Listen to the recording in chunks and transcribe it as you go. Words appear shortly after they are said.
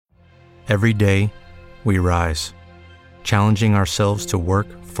Every day, we rise, challenging ourselves to work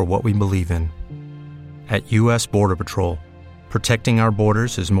for what we believe in. At U.S. Border Patrol, protecting our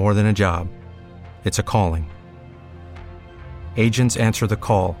borders is more than a job. It's a calling. Agents answer the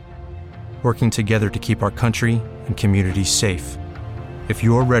call, working together to keep our country and communities safe. If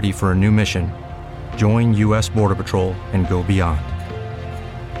you're ready for a new mission, join U.S. Border Patrol and go beyond.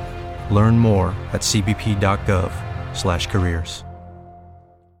 Learn more at cbp.gov/careers.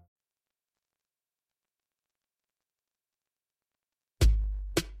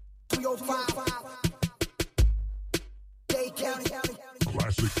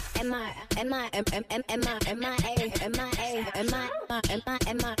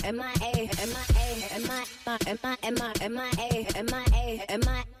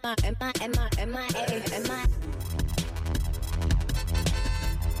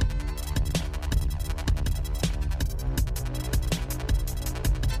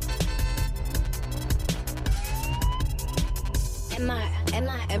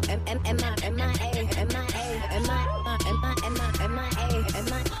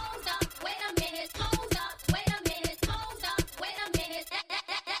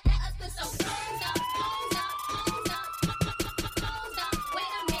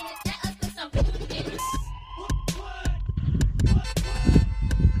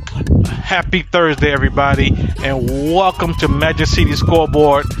 Happy Thursday, everybody, and welcome to Magic City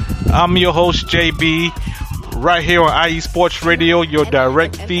Scoreboard. I'm your host, JB, right here on IE Sports Radio, your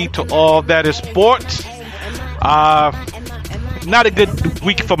direct feed to all that is sports. Not a good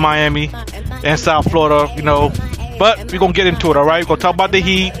week for Miami and South Florida, but we're going to get into it, all right? We're going to talk about the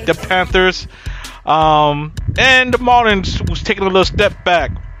Heat, the Panthers, and the Marlins was taking a little step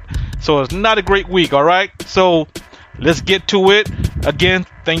back. So it's not a great week, all right? So let's get to it. Again,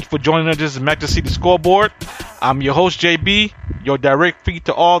 thank you for joining us. This is Magic City Scoreboard. I'm your host, JB, your direct feed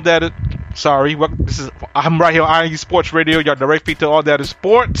to all that is... I'm right here on IE Sports Radio, your direct feed to all that is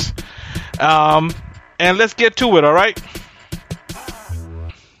sports. And let's get to it, all right?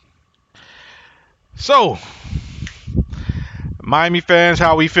 So, Miami fans,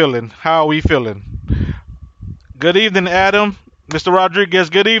 how are we feeling? Good evening, Adam. Mr.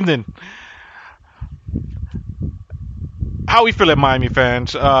 Rodriguez, good evening. How we feeling, Miami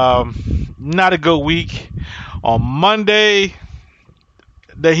fans? Not a good week. On Monday,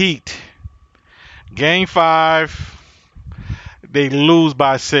 the Heat, Game 5, they lose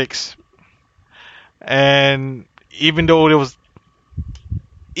by 6. And even when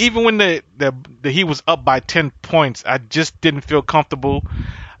the Heat was up by 10 points, I just didn't feel comfortable.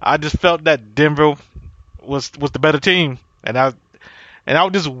 I just felt that Denver was the better team, and I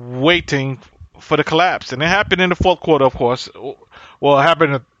was just waiting for the collapse, and it happened in the fourth quarter, of course. Well, it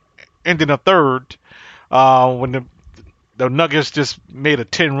happened in the third, when the Nuggets just made a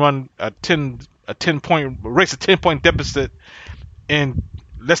 10-point deficit in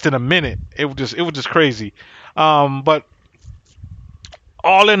less than a minute. It was just crazy. But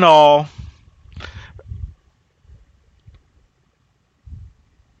all in all,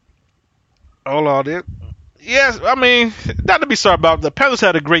 yes, I mean, not to be sorry about. The Panthers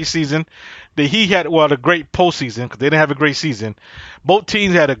had a great season. The Heat had a great postseason because they didn't have a great season. Both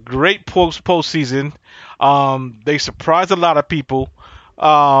teams had a great postseason. They surprised a lot of people.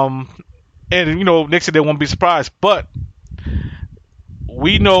 And next year they won't be surprised. But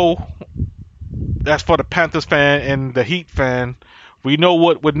we know that's for the Panthers fan and the Heat fan. We know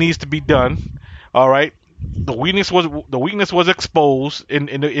what needs to be done. All right. The weakness was exposed in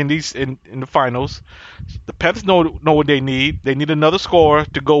the finals. The Panthers know what they need. They need another scorer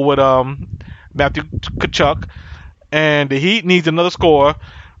to go with Matthew Tkachuk, and the Heat needs another scorer,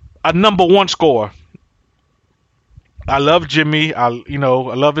 a number one scorer. I love Jimmy. I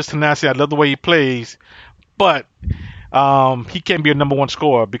love his tenacity. I love the way he plays, but he can't be a number one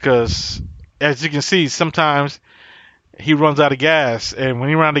scorer because, as you can see, sometimes he runs out of gas, and when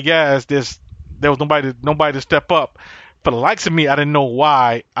he runs out of gas, there was nobody to step up. For the likes of me, I didn't know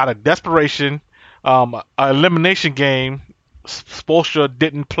why. Out of desperation, an elimination game, Spoelstra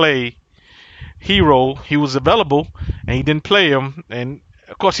didn't play Hero. He was available, and he didn't play him. And,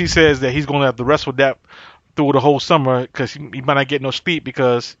 of course, he says that he's going to have to wrestle that through the whole summer because he might not get no sleep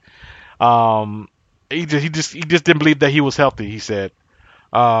because he just didn't believe that he was healthy, he said.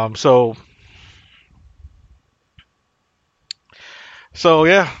 So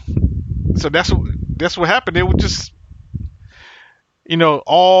yeah. So that's what happened. It was just,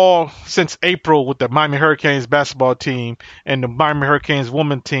 all since April with the Miami Hurricanes basketball team and the Miami Hurricanes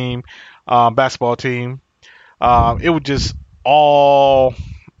women team basketball team, it was just all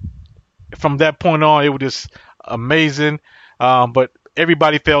from that point on. It was just amazing, but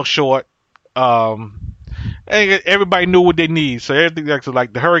everybody fell short. Um, and everybody knew what they need. So everything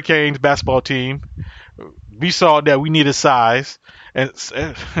like the Hurricanes basketball team, we saw that we needed size, and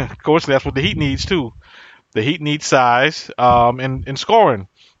of course that's what the Heat needs too. The Heat needs size, and scoring.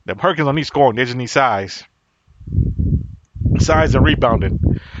 The Hurricanes don't need scoring; they just need size, size and rebounding.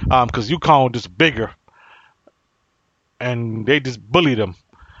 Because UConn just bigger, and they just bullied them.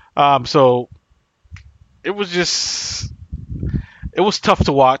 So it was tough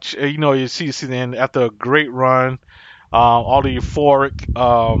to watch. You see then after a great run, all the euphoric,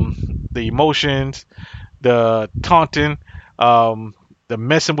 the emotions, the taunting, the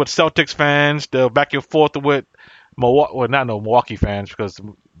messing with Celtics fans, the back and forth with Milwaukee, well, not no Milwaukee fans because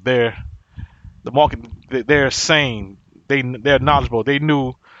they're sane. They're knowledgeable. They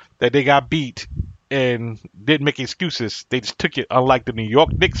knew that they got beat and didn't make excuses. They just took it. Unlike the New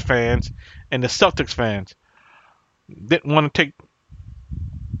York Knicks fans and the Celtics fans, didn't want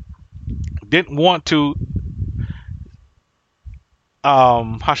to.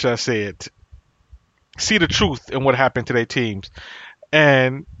 How should I say it? See the truth in what happened to their teams,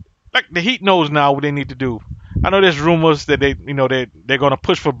 and like the Heat knows now what they need to do. I know there's rumors that they're going to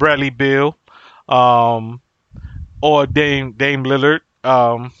push for Bradley Beal, or Dame Lillard,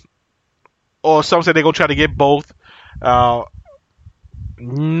 or some say they're going to try to get both. Not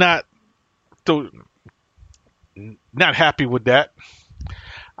happy with that.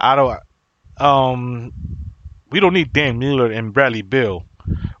 I don't. We don't need Dame Lillard and Bradley Beal.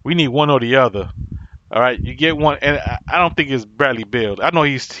 We need one or the other. All right, you get one, and I don't think it's Bradley Beal. I know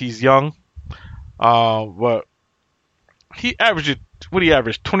he's young, but he averaged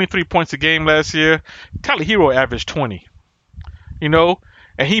 23 points a game last year. Tyler Hero averaged 20. And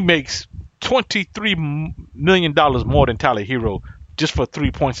he makes $23 million more than Tyler Hero just for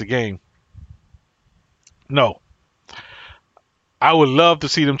 3 points a game. No, I would love to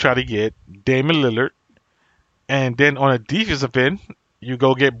see them try to get Damian Lillard, and then on a defensive end, you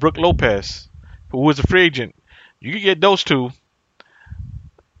go get Brook Lopez, who was a free agent. You can get those two.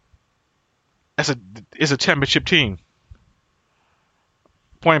 It's a championship team.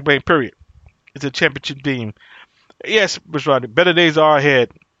 Point blank, period. It's a championship team. Yes, Mr. Rodriguez, better days are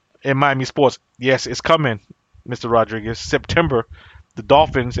ahead in Miami sports. Yes, it's coming, Mr. Rodriguez. September, the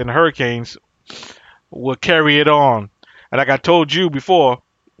Dolphins and the Hurricanes will carry it on. And like I told you before,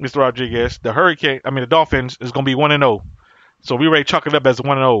 Mr. Rodriguez, the Dolphins is going to be 1-0. So we ready to chalk it up as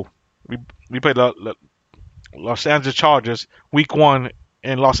 1-0. We played the Los Angeles Chargers week 1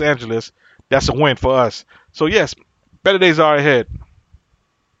 in Los Angeles. That's a win for us. So yes, better days are ahead.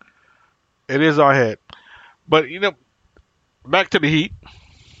 It is our head. But back to the Heat.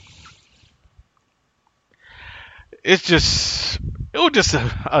 It was just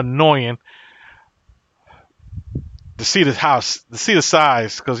annoying to see the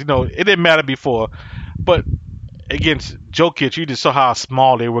size, because it didn't matter before, but against Jokic, you just saw how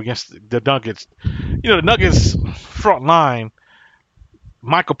small they were against the Nuggets. The Nuggets front line,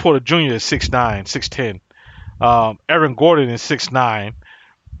 Michael Porter Jr. is 6'9", 6'10". Aaron Gordon is 6'9",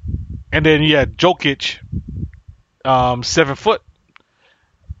 and then you had Jokic, 7 foot,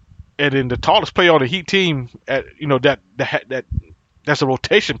 and then the tallest player on the Heat team, that's a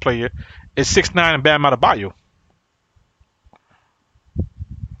rotation player, is 6'9", and Bam Adebayo.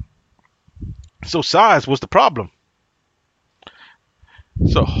 So size was the problem.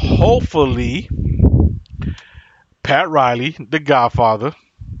 So hopefully, Pat Riley, the Godfather,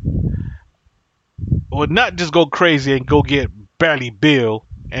 would not just go crazy and go get Bradley Beal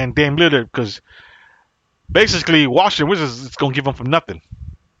and Dame Lillard, because basically Washington Wizards is going to give them from nothing.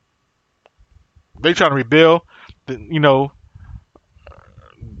 They trying to rebuild. They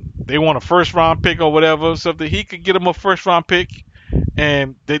want a first round pick or whatever. So if he could get them a first round pick,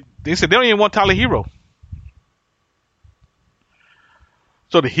 and they said they don't even want Tyler Hero.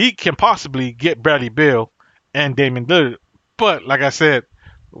 So the Heat can possibly get Bradley Beal and Damian Lillard. But like I said,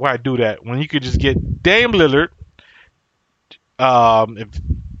 why do that when you could just get Dame Lillard?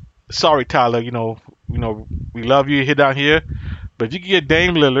 Sorry, Tyler, we love you here down here, but if you could get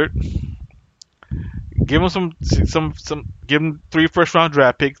Dame Lillard, give him give him 3 first round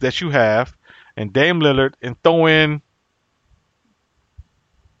draft picks that you have, and Dame Lillard, and throw in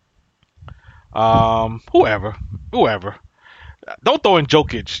whoever. Don't throw in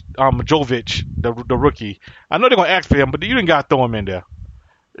Jokic, the rookie. I know they're gonna ask for him, but you didn't gotta throw him in there.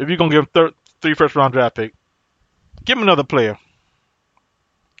 If you're gonna give him 3 first round draft pick, give him another player.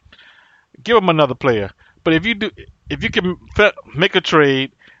 But if you can make a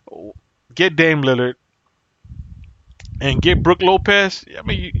trade, get Dame Lillard, and get Brook Lopez, I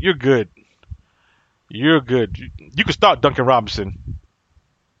mean, you're good. You're good. You can start Duncan Robinson.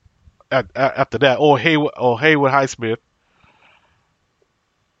 after that, or Haywood Highsmith.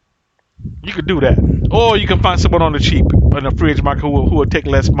 You could do that, or you can find someone on the cheap on the free agent market who will take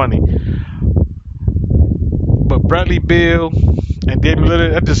less money. But Bradley Beal and Damian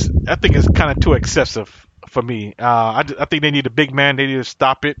Lillard, I think it's kind of too excessive for me. I think they need a big man. They need to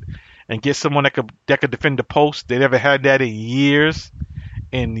stop it and get someone that could defend the post. They never had that in years.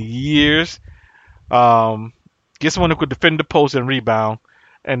 Get someone who could defend the post and rebound,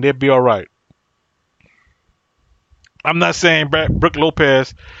 and they'll be all right. I'm not saying Brook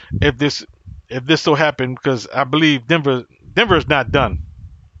Lopez if this so happened, because I believe Denver is not done.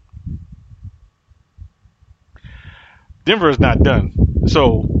 Denver is not done.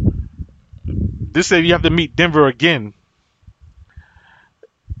 So this said you have to meet Denver again.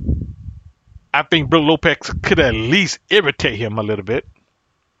 I think Brook Lopez could at least irritate him a little bit.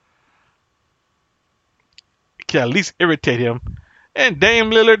 Can at least irritate him, and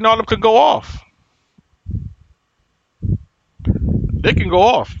Dame Lillard and all of them could go off. They can go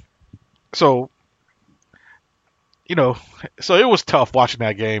off. So, so it was tough watching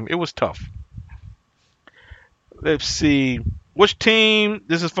that game. It was tough. Let's see. Which team?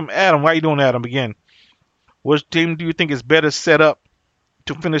 This is from Adam. Why are you doing, Adam, again? Which team do you think is better set up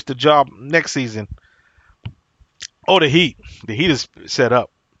to finish the job next season? Oh, the Heat. The Heat is set up.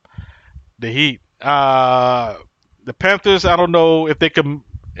 The Heat. The Panthers, I don't know if they can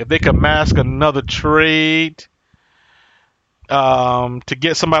mask another trade to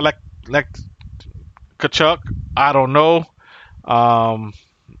get somebody like Kachuk. I don't know.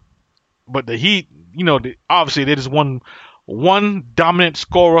 But the Heat, obviously they're just one dominant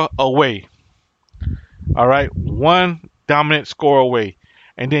scorer away. All right, one dominant scorer away,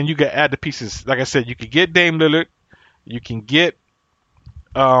 and then you can add the pieces. Like I said, you can get Dame Lillard, you can get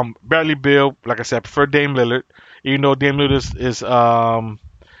Bradley Beal. Like I said, I prefer Dame Lillard, even though Dame Lillard is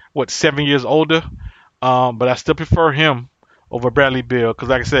 7 years older, but I still prefer him over Bradley Beal, because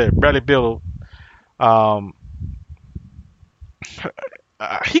like I said, Bradley Beal,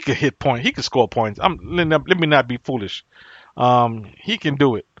 he could hit points, he could score points. Let me not be foolish. He can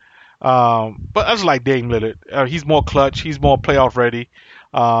do it. But I just like Dame Lillard. He's more clutch. He's more playoff ready.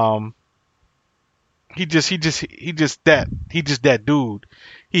 He just that dude.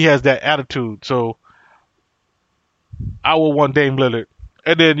 He has that attitude. So I will want Dame Lillard,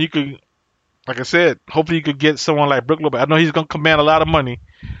 and then you could, like I said, hopefully you could get someone like Brook Lopez. I know he's gonna command a lot of money.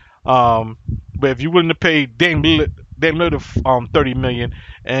 But if you're willing to pay Dame Lillard $30 million,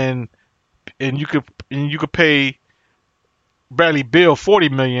 and you could pay Bradley Beal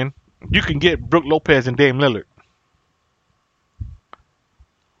 $40 million, you can get Brook Lopez and Dame Lillard.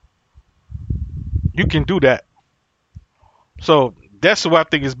 You can do that. So that's what I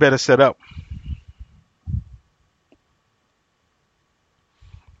think is better set up.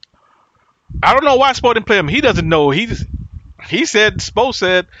 I don't know why Spo didn't play him. He doesn't know. Spo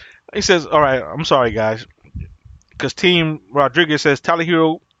said, he says, all right, I'm sorry, guys. Because Team Rodriguez says Tyler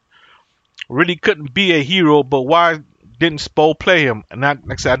Hero really couldn't be a hero, but why didn't Spo play him? And like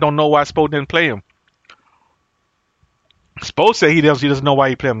I said, I don't know why Spo didn't play him. Spo said he doesn't know why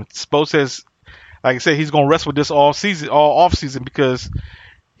he played him. Spo says, like I said, he's gonna rest with this all off season, because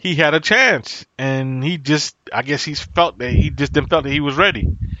he had a chance, and I guess he just didn't felt that he was ready.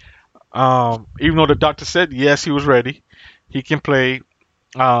 Even though the doctor said yes, he was ready, he can play.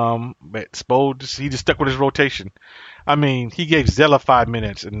 But Spo he just stuck with his rotation. I mean, he gave Zeller 5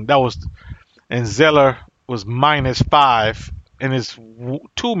 minutes, and Zeller was -5 in his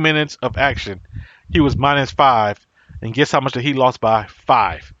 2 minutes of action. He was -5, and guess how much that he lost by?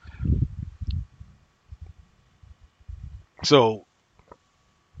 5. So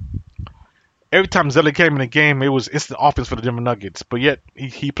every time Zeller came in the game, it was instant offense for the Denver Nuggets. But yet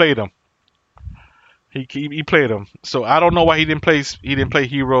he played them. He played them. So I don't know why he didn't play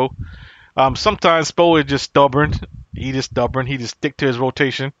Hero. Sometimes Spo is just stubborn. He just stick to his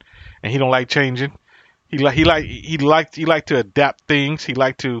rotation, and he don't like changing. He like to adapt things. He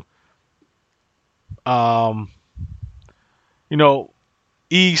like to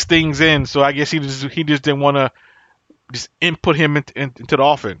ease things in. So I guess he just didn't want to just input him into the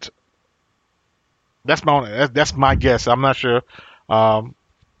offense. That's my guess. I'm not sure.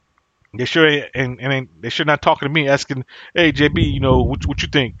 They should not talking to me asking, hey JB, what you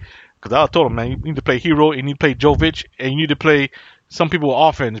think? Because I told him, man, you need to play Hero, you need to play Jovic, and you need to play some people with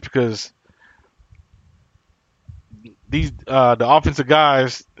offense, because the offensive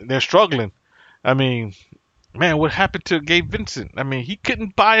guys, they're struggling. I mean, man, what happened to Gabe Vincent? I mean, he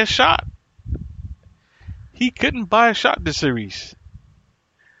couldn't buy a shot. He couldn't buy a shot this series.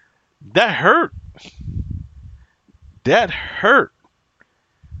 That hurt.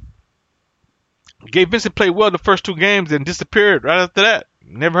 Gabe Vincent played well the first 2 games, then disappeared right after that.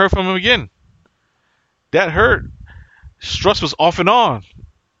 Never heard from him again. That hurt. Struss was off and on.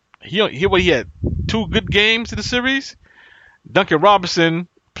 He had 2 good games in the series. Duncan Robinson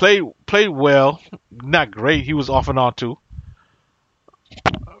played well, not great. He was off and on too.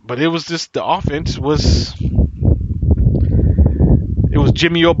 But it was just the offense was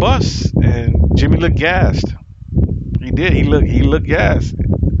Jimmy or bust, and Jimmy looked gassed. He did. He looked gassed.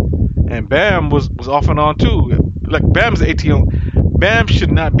 And Bam was off and on too. Like Bam's ATM. Bam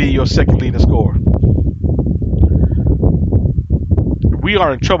should not be your second leading scorer. We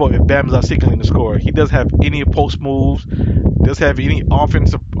are in trouble if Bam's our second leading scorer. He doesn't have any post moves. Doesn't have any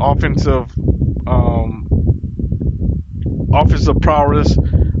offensive prowess.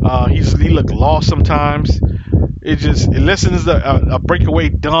 He look lost sometimes. It lessens a breakaway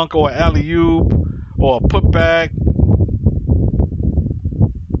dunk or alley oop or a putback.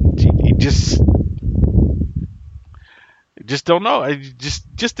 He just don't know. It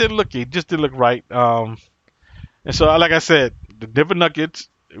just didn't look. It just didn't look right. And so, like I said, the Denver Nuggets,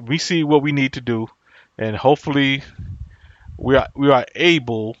 we see what we need to do, and hopefully, we are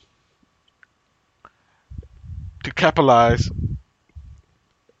able to capitalize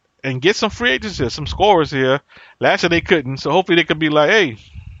and get some free agents here, some scorers here. Last year they couldn't, so hopefully they could be like,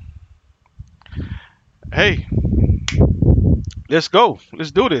 hey, let's go,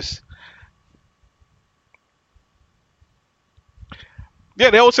 let's do this.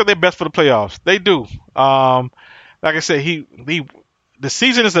 Yeah, they always say they're best for the playoffs. They do. Like I said, the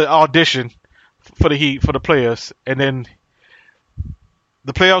season is an audition for the players, and then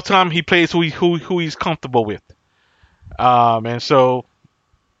the playoff time he plays who he's comfortable with. And so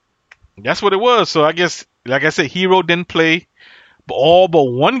that's what it was. So I guess, like I said, Hero didn't play all but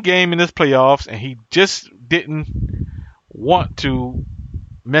 1 game in this playoffs, and he just didn't want to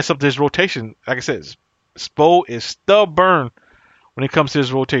mess up this rotation. Like I said, Spo is stubborn when it comes to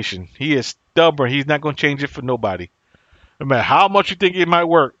his rotation. He is stubborn. He's not going to change it for nobody. No matter how much you think it might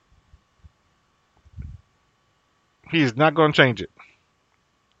work, he is not going to change it.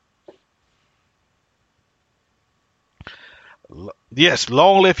 Yes,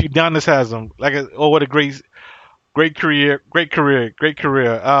 long live Udonis Haslam. What a great career.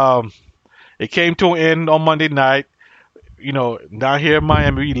 It came to an end on Monday night. You know, down here in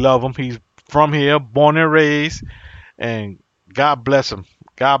Miami, we love him. He's from here, born and raised, and God bless him.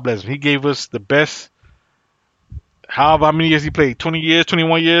 God bless him. He gave us the best. However many years he played, 20 years,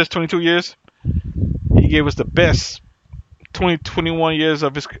 21 years, 22 years. He gave us the best 21 years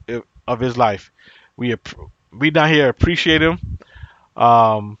of his life. We down here appreciate him.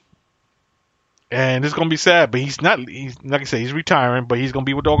 And it's gonna be sad, but he's not. He's like I said, he's retiring, but he's gonna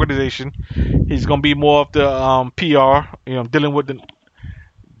be with the organization. He's gonna be more of the PR, dealing with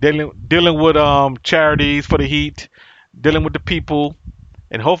charities for the Heat, dealing with the people,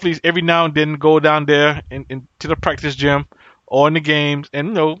 and hopefully every now and then go down there to the practice gym or in the games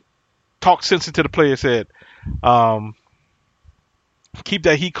and talk sense into the players' head. Keep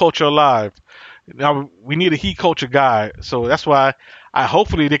that Heat culture alive. Now we need a Heat culture guy, so that's why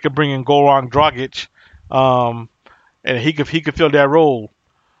hopefully they could bring in Goran Dragic, and he could fill that role.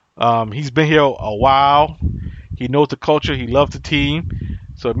 He's been here a while. He knows the culture. He loves the team,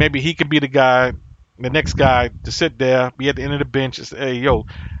 so maybe he could be the next guy to sit there, be at the end of the bench, and say, "Hey, yo,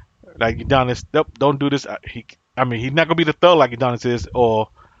 like Udonis, don't do this." He's not gonna be the thug like Udonis is, or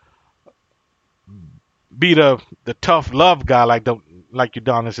be the tough love guy like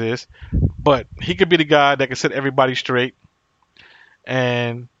Udonis is, but he could be the guy that can set everybody straight.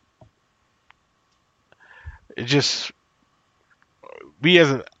 And it just, we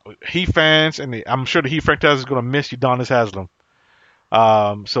as Heat fans, and I'm sure the Heat franchise is going to miss Udonis Haslam.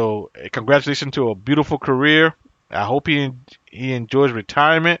 So congratulations to a beautiful career. I hope he enjoys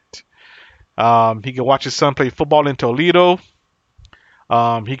retirement. He can watch his son play football in Toledo.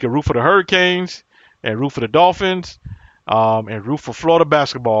 He can root for the Hurricanes and root for the Dolphins, and root for Florida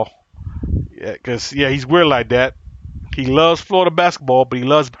basketball. Because he's weird like that. He loves Florida basketball, but he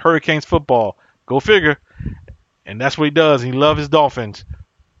loves Hurricanes football. Go figure. And that's what he does. He loves his Dolphins.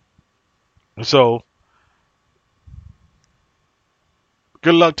 So,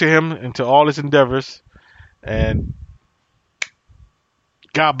 good luck to him and to all his endeavors. And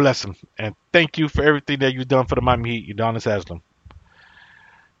God bless him. And thank you for everything that you've done for the Miami Heat, Udonis Haslam.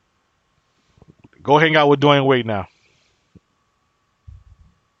 Go hang out with Dwayne Wade now.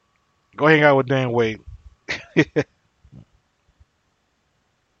 Go hang out with Dwayne Wade.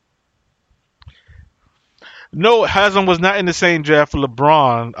 No, Haslam was not in the same draft for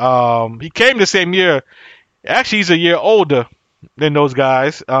LeBron. He came the same year. Actually, he's a year older than those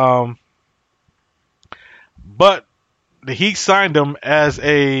guys. but the Heat signed him as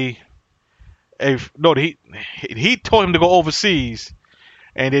a no. He told him to go overseas,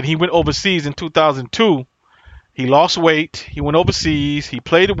 and then he went overseas in 2002. He lost weight. He went overseas. He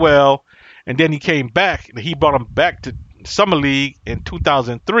played well, and then he came back. He brought him back to Summer League in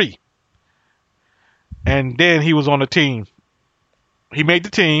 2003, and then he was on the team. He made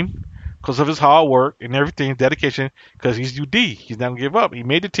the team because of his hard work and everything, dedication, because he's UD. He's not going to give up. He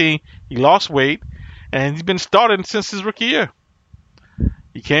made the team. He lost weight, and he's been starting since his rookie year.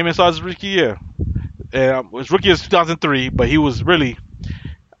 He came and started his rookie year. His rookie year was 2003, but he was really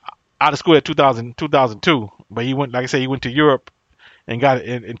out of school at 2002. But he went, like I said, he went to Europe and got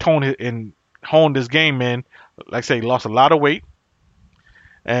it and honed his game in. Like I said, he lost a lot of weight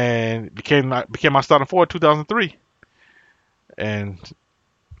and became my starting forward in 2003. And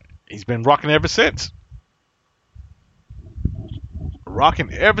he's been rocking ever since.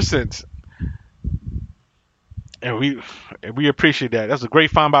 And we appreciate that. That's a great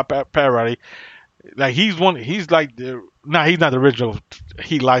find by Pat Riley. Like he's not the original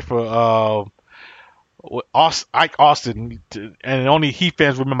Heat lifer. Ike Austin, and only Heat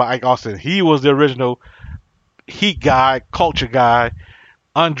fans remember Ike Austin. He was the original Heat guy, culture guy,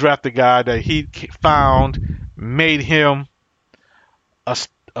 undrafted guy that he found, made him a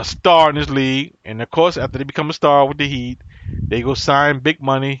star in this league. And of course, after they become a star with the Heat, they go sign big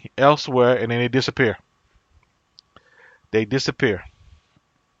money elsewhere, and then they disappear.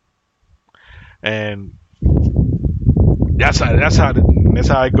 And that's how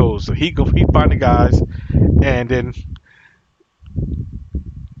it goes. So he find the guys, and then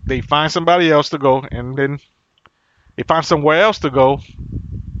they find somebody else to go, and then they find somewhere else to go,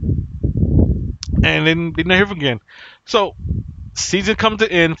 and then they never hear again. So season comes to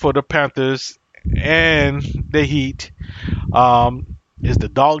end for the Panthers and the Heat. It's the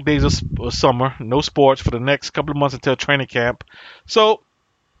dog days of summer. No sports for the next couple of months until training camp. So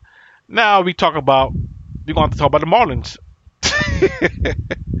now we're going to talk about the Marlins. The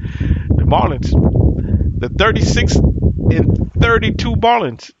Marlins. The 36-32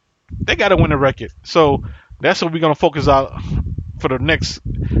 Marlins. They got to win a record. So that's what we're going to focus on for the next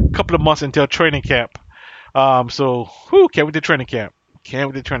couple of months until training camp. Can't wait to training camp.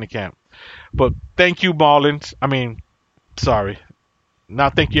 But thank you, Marlins. Sorry.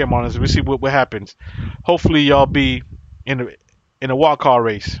 Not thank you, Marlins. We'll see what happens. Hopefully, y'all be in a wild card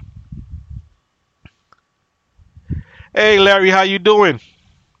race. Hey, Larry, how you doing?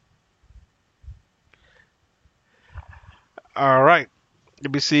 All right.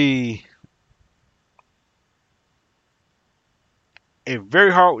 Let me see.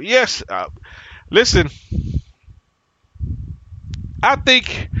 Very hard. Yes. Listen. I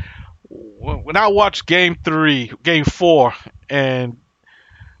think when I watched Game 4, and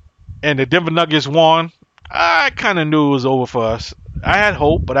the Denver Nuggets won, I kind of knew it was over for us. I had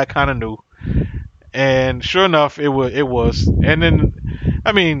hope, but I kind of knew. And sure enough, it was. And then,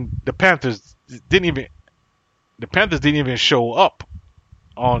 the Panthers didn't even show up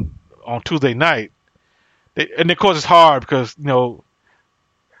on Tuesday night. And of course, it's hard because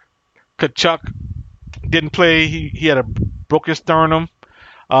Kachuk didn't play. He had a broken sternum.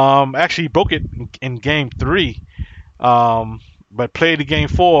 Actually, he broke it in Game 3, but played the Game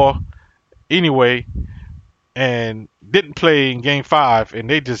 4 anyway, and didn't play in Game 5. And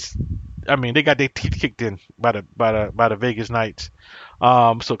they just, they got their teeth kicked in by the Vegas Knights.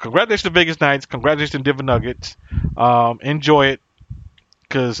 So congratulations to Vegas Knights. Congratulations to Denver Nuggets. Enjoy it,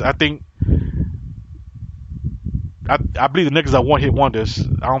 because I think I believe the Nuggets are one-hit wonders.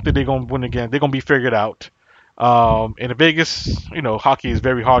 I don't think they're gonna win again. They're gonna be figured out. In Vegas, hockey is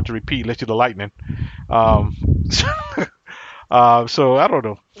very hard to repeat unless you're the Lightning. So I don't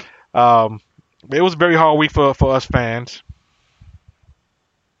know. It was a very hard week for us fans.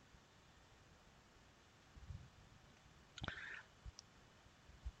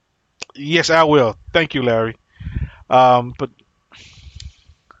 Yes, I will. Thank you, Larry. But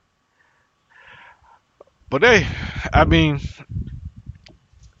hey,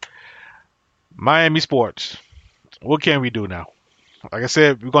 Miami sports. What can we do now? Like I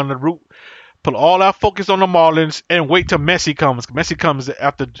said, we're going to put all our focus on the Marlins and wait till Messi comes. Messi comes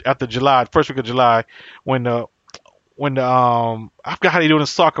after July, first week of July, when the I forgot how they do it in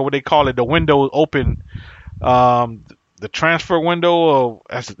soccer. What they call it, the window open, the transfer window, or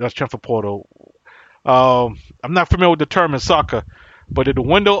that's transfer portal. I'm not familiar with the term in soccer, but if the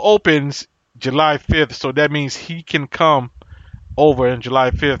window opens July 5th, so that means he can come over in July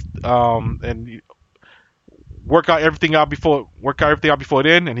 5th, and work out everything out before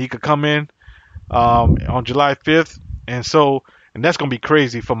then, and he could come in on July 5th, and that's gonna be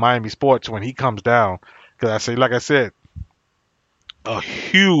crazy for Miami sports when he comes down, Because like I said, a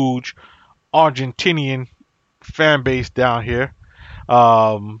huge Argentinian fan base down here.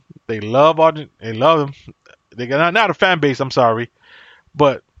 They love They love them. They got not a fan base. I'm sorry,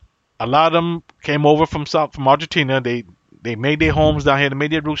 but a lot of them came over from Argentina. They made their homes down here. They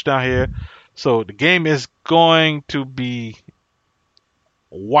made their roots down here. So the game is going to be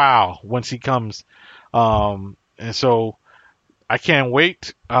wow once he comes. And so I can't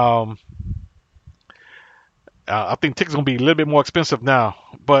wait. I think tickets gonna be a little bit more expensive now,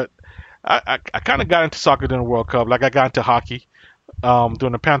 but I kind of got into soccer during the World Cup. Like I got into hockey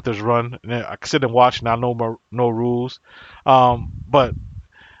during the Panthers run, and I could sit and watch, and I know no rules. But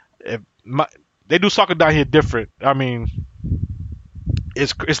if they do soccer down here different. I mean,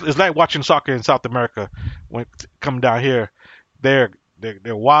 it's like watching soccer in South America when come down here. They're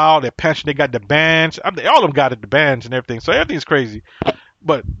wild. They're passionate. They got the bands. All of them got the bands and everything. So everything's crazy.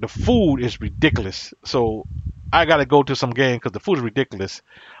 But the food is ridiculous. So I got to go to some game because the food is ridiculous.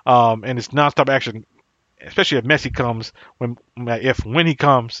 And it's nonstop action, especially if Messi comes. When he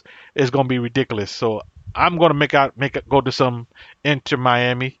comes, it's gonna be ridiculous. So I'm gonna go to some Inter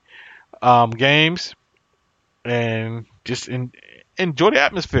Miami games and just enjoy the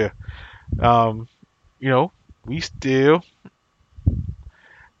atmosphere. You know, we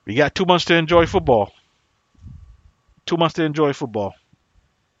got 2 months to enjoy football. 2 months to enjoy football.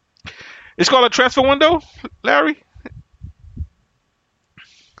 It's called a transfer window, Larry.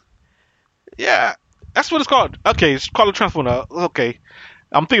 Yeah, that's what it's called. Okay, it's called a transfer window. Okay,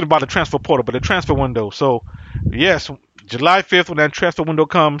 I'm thinking about the transfer portal, but the transfer window. So, yes, July 5th when that transfer window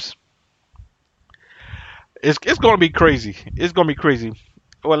comes, it's going to be crazy. It's going to be crazy.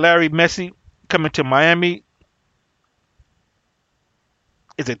 Well, Larry, Messi coming to Miami.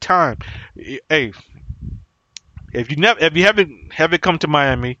 Is it time? Hey, if you haven't come to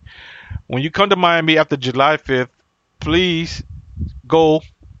Miami, when you come to Miami after July 5th, please go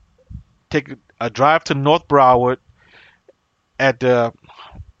take a drive to North Broward at the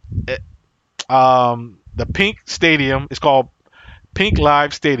Pink Stadium. It's called Pink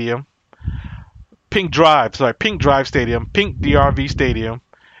Drive Stadium, Pink Stadium, Pink DRV Stadium,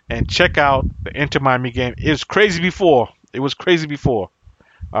 and check out the Inter Miami game. It was crazy before.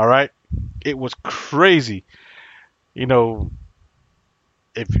 All right, it was crazy. You know,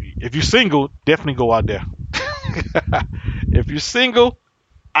 if you're single, definitely go out there. If you're single,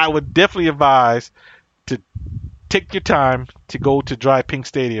 I would definitely advise to take your time to go to Dry Pink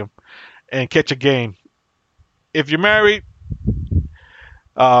Stadium and catch a game. If you're married,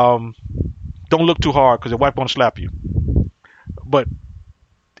 don't look too hard because your wife won't slap you. But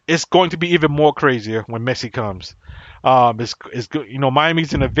it's going to be even more crazier when Messi comes. It's good. You know,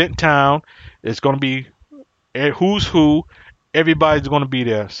 Miami's an event town. It's going to be who's who. Everybody's going to be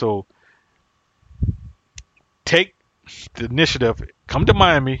there. So take the initiative. Come to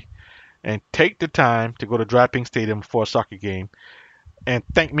Miami and take the time to go to Dry Pink Stadium for a soccer game. And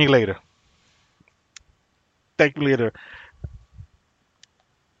thank me later. Thank me later.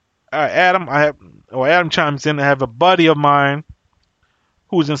 All right, Adam chimes in. I have a buddy of mine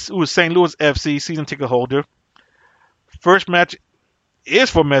who is St. Louis FC season ticket holder. First match is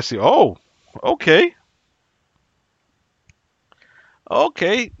for Messi. Oh, okay.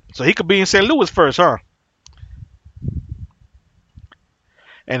 Okay. So he could be in St. Louis first, huh?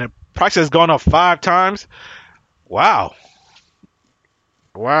 And the price has gone up 5 times. Wow.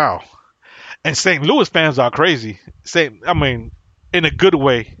 And St. Louis fans are crazy. In a good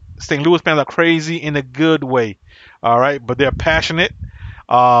way. St. Louis fans are crazy in a good way. All right, but they're passionate.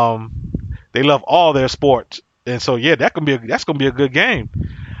 They love all their sports, and so yeah, that's gonna be a good game.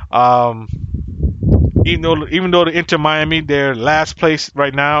 Even though the Inter Miami, they're last place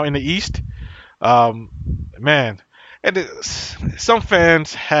right now in the East. Man, and some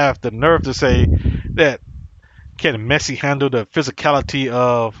fans have the nerve to say that can Messi handle the physicality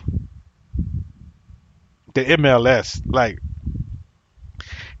of the MLS? Like,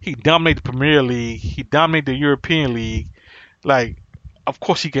 he dominated the Premier League, he dominated the European League. Like, of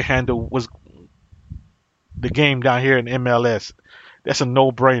course he can handle the game down here in MLS. That's a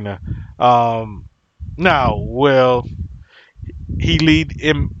no-brainer. Now, will he lead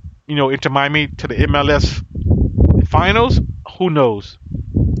Inter Miami to the MLS finals? Who knows?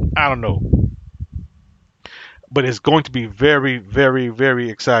 I don't know. But it's going to be very, very,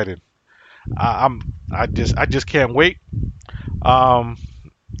 very exciting. I just can't wait.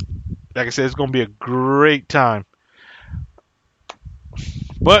 Like I said, it's going to be a great time.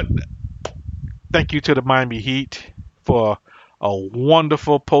 But thank you to the Miami Heat for a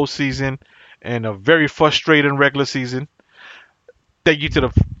wonderful postseason and a very frustrating regular season. Thank you to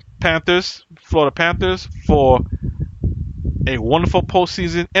the Florida Panthers, for a wonderful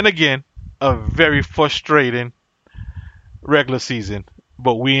postseason, and again, a very frustrating regular season.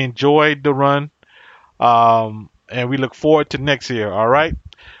 But we enjoyed the run, and we look forward to next year. All right,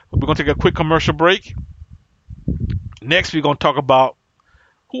 we're gonna take a quick commercial break. Next, we're gonna talk about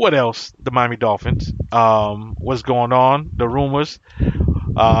what else? The Miami Dolphins. What's going on? The rumors.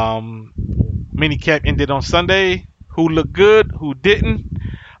 Minicamp ended on Sunday. Who looked good? Who didn't?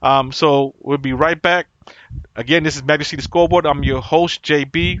 So we'll be right back. Again, this is Majesty the Scoreboard. I'm your host,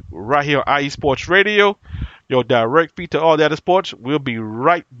 JB, right here on IE Sports Radio, your direct feed to all that is sports. We'll be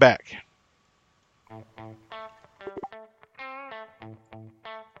right back.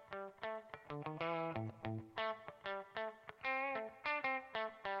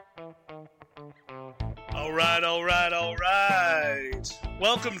 All right.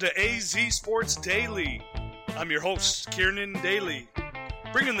 Welcome to AZ Sports Daily. I'm your host, Kiernan Daly,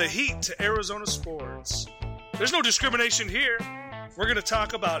 bringing the heat to Arizona sports. There's no discrimination here. We're going to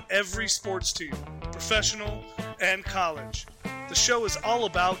talk about every sports team, professional and college. The show is all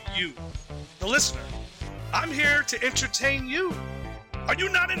about you, the listener. I'm here to entertain you. Are you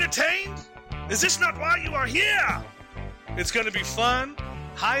not entertained? Is this not why you are here? It's going to be fun,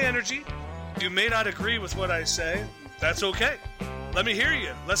 high energy. You may not agree with what I say. That's okay. Let me hear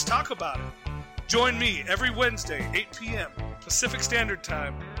you. Let's talk about it. Join me every Wednesday, 8 p.m. Pacific Standard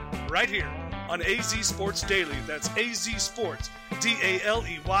Time, right here on AZ Sports Daily. That's AZ Sports,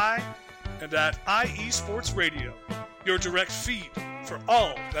 D-A-L-E-Y, and at IE Sports Radio, your direct feed for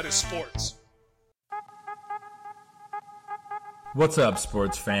all that is sports. What's up,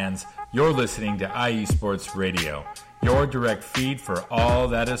 sports fans? You're listening to IE Sports Radio, your direct feed for all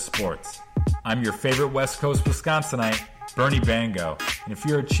that is sports. I'm your favorite West Coast Wisconsinite, Bernie Bango, and if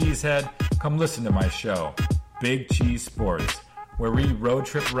you're a cheesehead, come listen to my show, Big Cheese Sports, where we road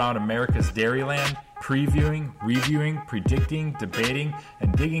trip around America's Dairyland, previewing, reviewing, predicting, debating,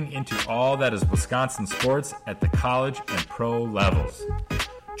 and digging into all that is Wisconsin sports at the college and pro levels.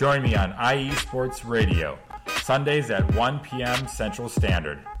 Join me on IE Sports Radio, Sundays at 1 p.m. Central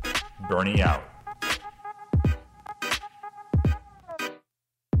Standard. Bernie out.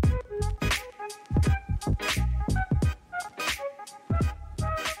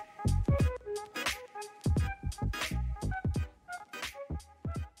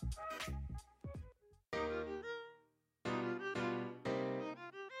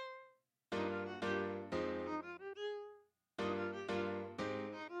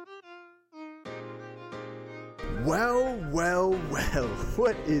 Well,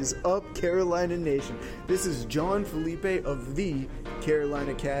 what is up, Carolina Nation? This is John Felipe of the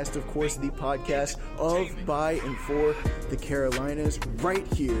Carolina Cast, of course, the podcast of, by, and for the Carolinas, right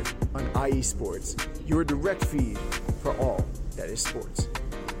here on IE Sports, your direct feed for all that is sports.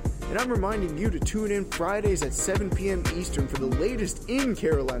 And I'm reminding you to tune in Fridays at 7 p.m. Eastern for the latest in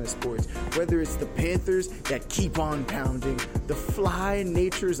Carolina sports, whether it's the Panthers that keep on pounding, the fly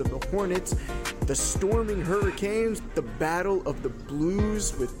natures of the Hornets, the storming Hurricanes, the battle of the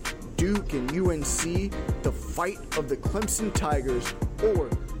Blues with Duke and UNC, the fight of the Clemson Tigers, or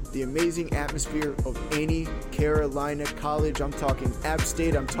the amazing atmosphere of any Carolina college. I'm talking App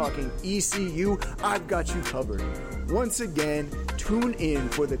State, I'm talking ECU. I've got you covered. Once again, tune in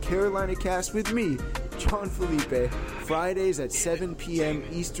for the Carolina Cast with me, John Felipe, Fridays at 7 p.m.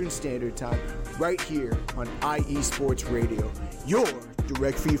 Eastern Standard Time, right here on IE Sports Radio, your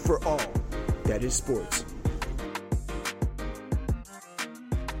direct feed for all that is sports.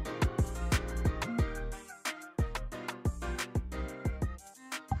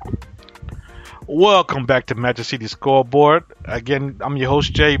 Welcome back to Majesty the Scoreboard. Again, I'm your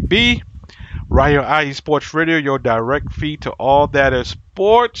host, JB, right here on IE Sports Radio, your direct feed to all that is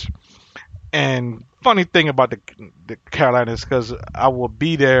sports. And funny thing about the Carolinas, because I will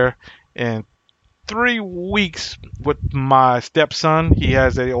be there in 3 weeks with my stepson. He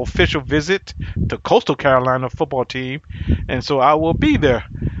has an official visit to Coastal Carolina football team, and so I will be there.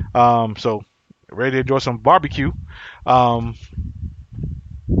 So ready to enjoy some barbecue.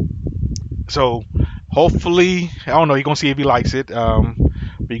 So hopefully, I don't know, you're going to see if he likes it.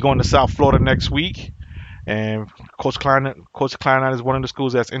 We're going to South Florida next week, and Coastal Carolina is one of the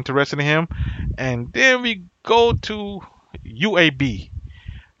schools that's interested in him. And then we go to UAB.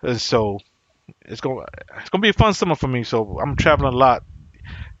 So it's going to be a fun summer for me. So I'm traveling a lot,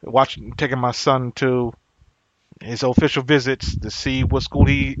 taking my son to his official visits to see what school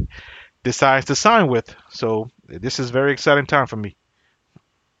he decides to sign with. So this is a very exciting time for me.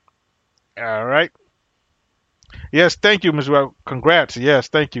 All right. Yes, thank you, Ms. Well. Congrats. Yes,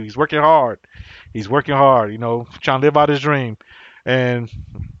 thank you. He's working hard. You know, trying to live out his dream. And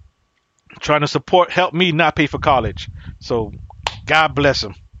trying to help me not pay for college. So God bless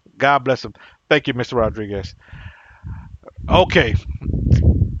him. God bless him. Thank you, Mr. Rodriguez. Okay.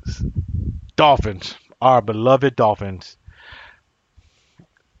 Dolphins, our beloved Dolphins.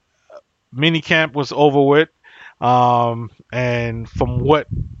 Minicamp was over with. And from what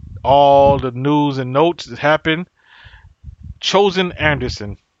all the news and notes that happened, Chosen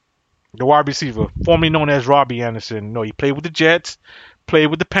Anderson, the wide receiver, formerly known as Robbie Anderson. No, he played with the Jets, played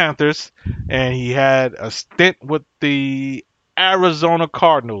with the Panthers, and he had a stint with the Arizona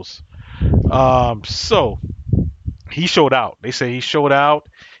Cardinals. So he showed out. They say he showed out.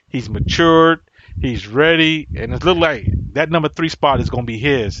 He's matured. He's ready, and it looked like that number 3 spot is going to be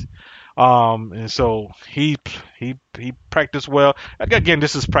his. And so he practiced well. Again,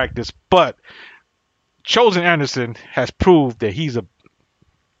 this is practice, but Chosen Anderson has proved that he's a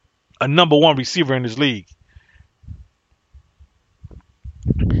number 1 receiver in this league.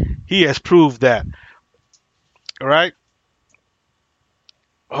 He has proved that. All right.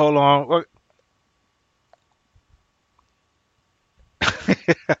 Hold on.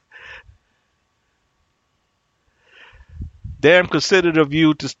 Damn considerate of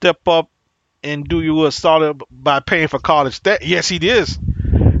you to step up and do you a solid by paying for college. Yes, he is.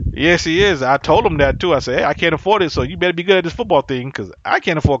 Yes, he is. I told him that too. I said, hey, I can't afford it, so you better be good at this football thing because I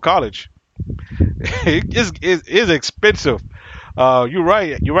can't afford college. It is expensive. You're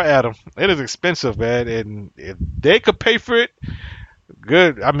right, Adam. It is expensive, man. And if they could pay for it,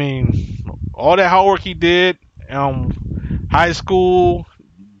 good. I mean, all that hard work he did, high school,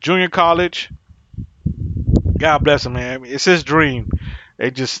 junior college. God bless him, man. It's his dream.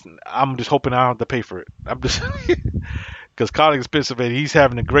 I'm just hoping I don't have to pay for it. I'm just because college is expensive, and he's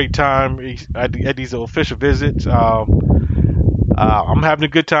having a great time at these official visits. I'm having a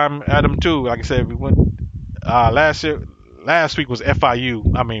good time at them too. Like I said, we went last week was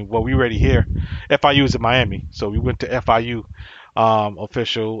FIU. I mean, well, we already here. FIU is in Miami, so we went to FIU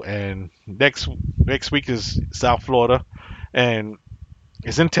official, and next week is South Florida, and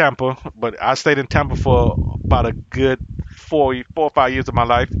it's in Tampa. But I stayed in Tampa for about a good 4 or 5 years of my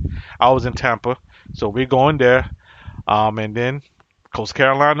life. I was in Tampa, so we're going there, and then Coastal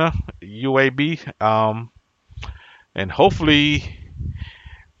Carolina, UAB, and hopefully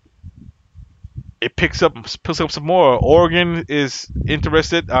it picks up some more. Oregon is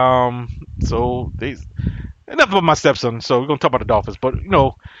interested. So enough about my stepson. So we're gonna talk about the Dolphins, but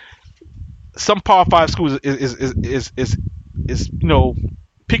some Power 5 schools is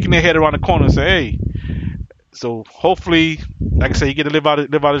peeking their head around the corner and say, hey. So hopefully, like I said, he get to live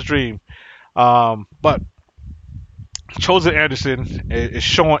out his dream. But Chosen Anderson is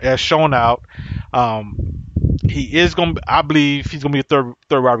shown out. He is going. I believe he's going to be a third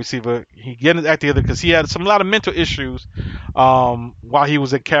wide receiver. He getting it together because he had a lot of mental issues while he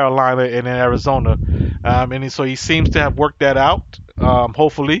was in Carolina and in Arizona, and so he seems to have worked that out.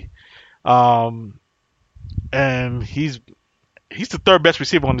 Hopefully, and he's the third best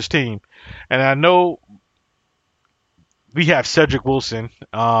receiver on this team. And I know we have Cedric Wilson,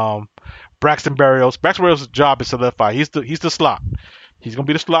 Braxton Berrios. Braxton Berrios' job is solidified. He's the slot. He's going to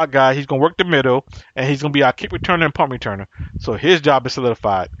be the slot guy. He's going to work the middle, and he's going to be our kick returner and punt returner. So his job is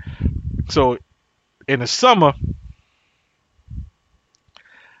solidified. So in the summer,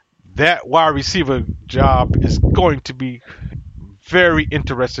 that wide receiver job is going to be very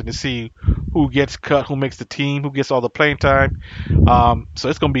interesting to see who gets cut, who makes the team, who gets all the playing time. So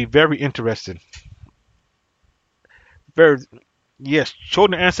it's going to be very interesting. Yes,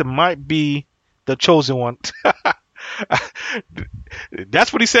 Chosen Anderson might be the chosen one.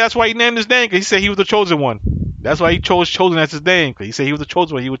 That's what he said. That's why he named his name, because he said he was the chosen one. That's why he chose Chosen as his name, because he said he was the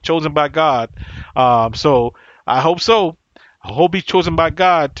chosen one. He was chosen by God. So I hope so. I hope he's chosen by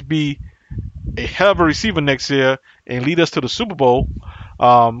God to be a hell of a receiver next year and lead us to the Super Bowl,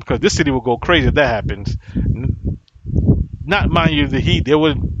 because this city will go crazy if that happens. Not mind you, the Heat,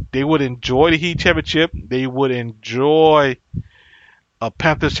 they would enjoy the Heat championship. They would enjoy a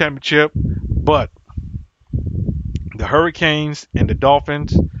Panthers championship, but the Hurricanes and the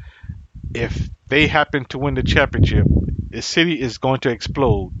Dolphins, if they happen to win the championship, the city is going to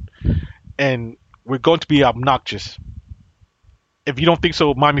explode, and we're going to be obnoxious. If you don't think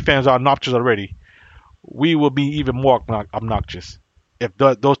so, Miami fans are obnoxious already. We will be even more obnoxious if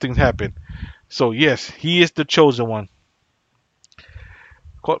those things happen. So yes, he is the chosen one.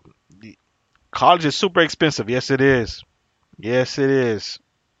 College is super expensive. Yes, it is. Yes, it is.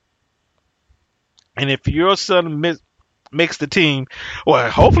 And if your son makes the team, well,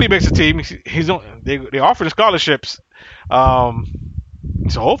 hopefully he makes the team. They offer the scholarships. So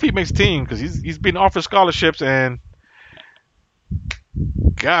hopefully he makes the team, because he's been offered scholarships, and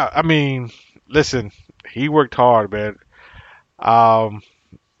God, I mean, listen, he worked hard, man. Um,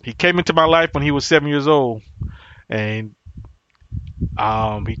 he came into my life when he was 7 years old, and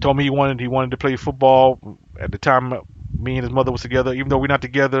he told me he wanted to play football. At the time, me and his mother was together. Even though we're not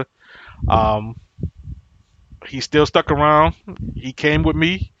together, um, he still stuck around. He came with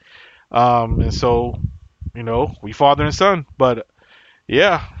me, and so we father and son. But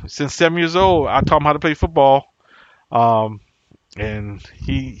yeah, since 7 years old, I taught him how to play football, um, and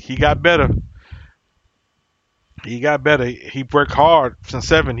he got better. He got better. He worked hard since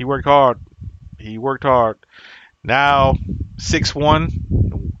 7. He worked hard. He worked hard. Now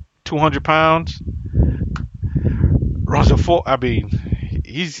 6'1", 200 pounds. Runs a full. I mean,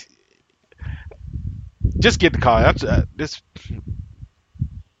 he's just get the car. That's this.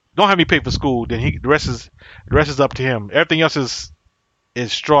 Don't have me pay for school. Then the rest is up to him. Everything else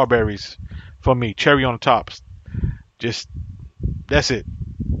is strawberries for me. Cherry on the tops. Just that's it.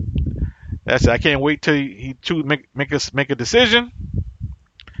 That's it. I can't wait till he choose make a decision,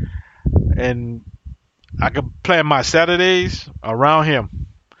 and I can plan my Saturdays around him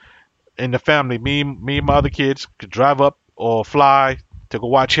and the family. Me and my other kids could drive up or fly to go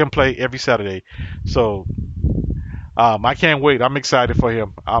watch him play every Saturday. So I can't wait. I'm excited for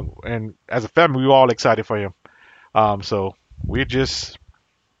him. And as a family, we're all excited for him. So we're just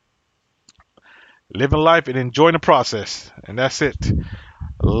living life and enjoying the process, and that's it.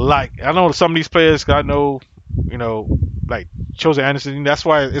 Like I know some of these players, I know, like Chosen Anderson. That's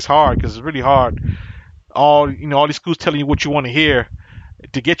why it's hard because it's really hard. All these schools telling you what you want to hear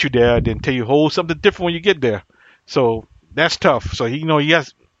to get you there, then tell you whole something different when you get there. So that's tough. So he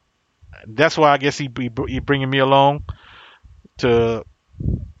has. That's why I guess he bringing me along to,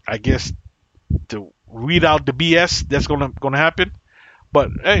 I guess, to weed out the BS that's gonna happen. But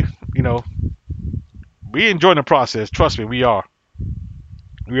hey, we enjoying the process. Trust me, we are.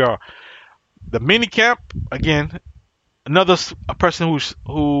 We are. The mini camp again. Another a person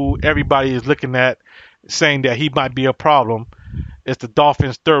who everybody is looking at, saying that he might be a problem. Is the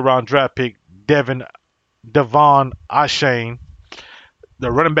Dolphins' third-round draft pick, Devon Achane,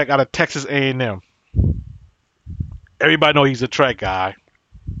 the running back out of Texas A&M. Everybody know he's a track guy.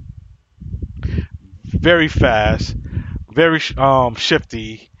 Very fast, very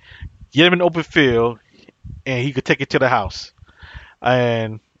shifty. Get him in open field, and he could take it to the house.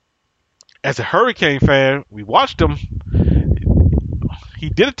 And as a Hurricane fan, we watched him. He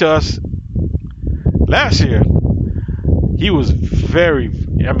did it to us last year. He was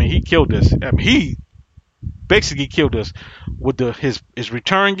he killed us. He basically killed us with his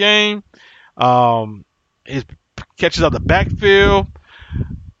return game, his catches out the backfield,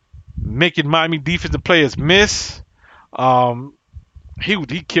 making Miami defensive players miss.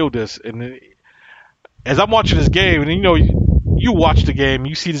 He killed us. And as I'm watching this game, and you watch the game,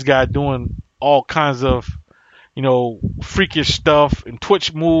 you see this guy doing all kinds of freakish stuff and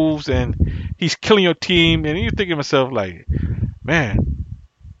twitch moves, and he's killing your team, and you're thinking to yourself like, man,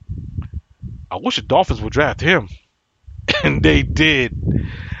 I wish the Dolphins would draft him. And they did.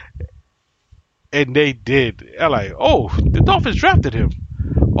 I'm like, oh, the Dolphins drafted him.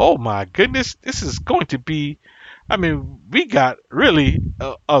 Oh my goodness, this is going to be. I mean, we got really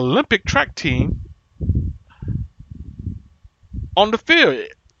an Olympic track team on the field.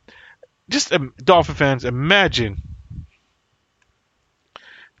 Just Dolphin fans, imagine.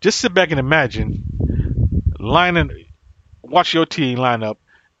 Just sit back and imagine watch your team line up,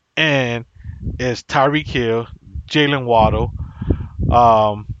 and it's Tyreek Hill, Jalen Waddle,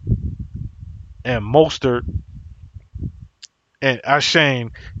 and Mostert, and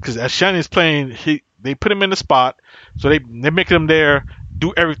Achane, because Achane is playing. They put him in the spot, so they make him there,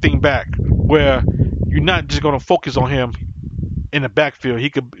 do everything back. Where you're not just gonna focus on him in the backfield.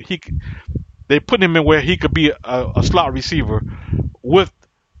 They put him in where he could be a slot receiver with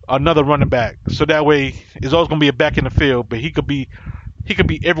another running back. So that way, it's always gonna be a back in the field, but he could be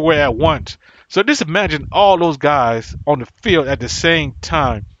everywhere at once. So just imagine all those guys on the field at the same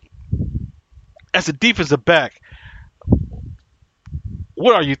time. As a defensive back,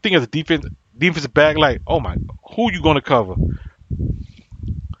 what are you thinking as a defensive back? Like, oh my, who you gonna cover?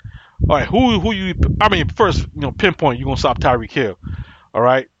 All right, who you? I mean, first, pinpoint you're gonna stop Tyreek Hill. All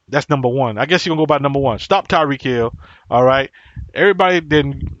right, that's number one. I guess you're gonna go by number one. Stop Tyreek Hill. All right, everybody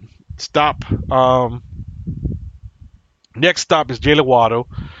then stop. Next stop is Jalen Waddle.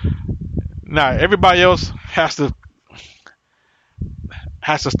 Now everybody else has to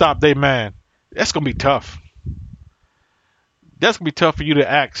stop their man. That's gonna be tough. That's gonna be tough for you to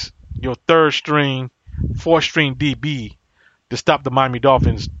ask your third string, fourth string DB to stop the Miami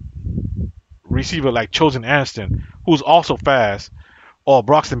Dolphins receiver like Chosen Anderson, who's also fast. or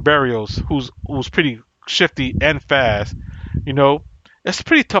Broxton Berrios, who's pretty shifty and fast. You know, it's a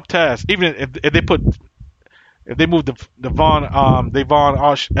pretty tough task. Even if they move Devon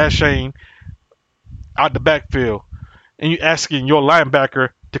Ashane out the backfield, and you asking your linebacker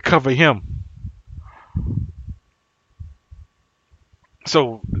to cover him.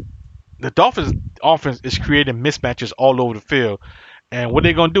 So the Dolphins' offense is creating mismatches all over the field, and what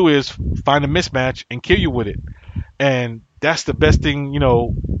they're gonna do is find a mismatch and kill you with it. And that's the best thing,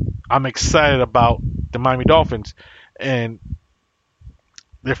 I'm excited about the Miami Dolphins, and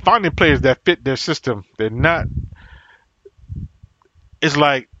they're finding players that fit their system. It's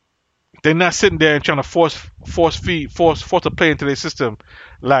like they're not sitting there and trying to force a play into their system.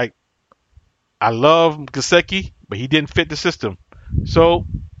 Like, I love Gesicki, but he didn't fit the system, so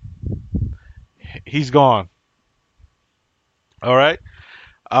he's gone. All right.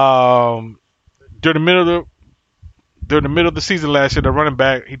 During the middle of the season last year, the running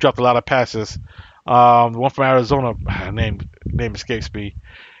back, he dropped a lot of passes. The one from Arizona, name escapes me.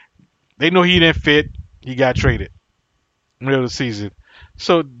 They know he didn't fit. He got traded middle of the season,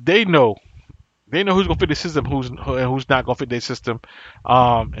 so they know who's gonna fit the system, who's not gonna fit their system,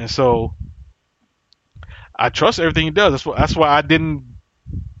 and so I trust everything he does. That's why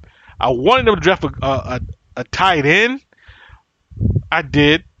I wanted them to draft a tight end. I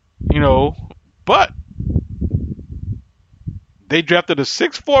did, but they drafted a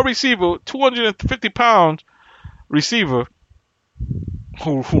 6'4" receiver, 250 pound receiver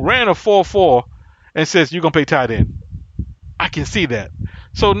who ran a 4.4 and says you're gonna play tight end. I can see that.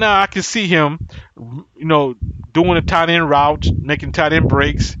 So now I can see him, doing a tight end route, making tight end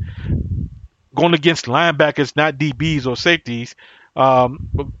breaks, going against linebackers, not DBs or safeties,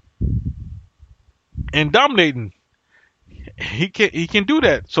 and dominating. He can do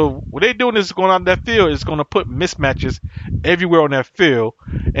that. So what they're doing is going on that field is going to put mismatches everywhere on that field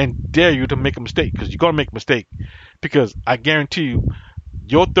and dare you to make a mistake, because you're going to make a mistake. Because I guarantee you,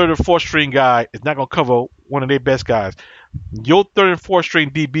 your third or fourth string guy is not going to cover one of their best guys. Your third and fourth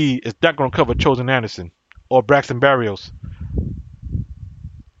string DB is not going to cover Chosen Anderson or Braxton Berrios.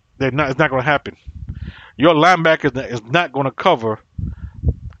 It's not going to happen. Your linebacker is not going to cover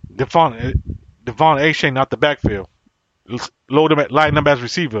Devon Achane out the backfield. Load him at line number as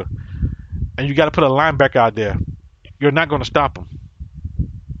receiver, and you got to put a linebacker out there. You're not going to stop him.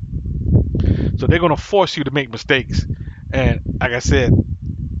 So they're going to force you to make mistakes, and like I said,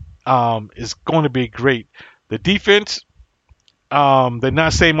 it's going to be great. The defense, they're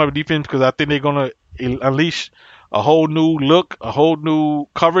not saying much defense because I think they're going to unleash a whole new look, a whole new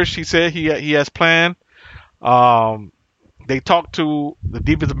coverage. He said he has planned. They talked to the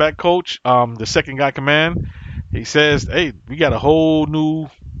defensive back coach, the second guy command. He says, hey, we got a whole new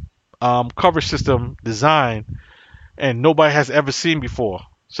coverage system design and nobody has ever seen before.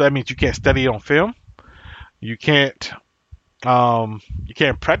 So that means you can't study it on film. You can't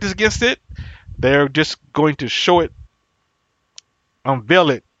practice against it. They're just going to show it, unveil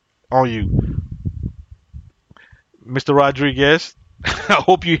it on you. Mr. Rodriguez, I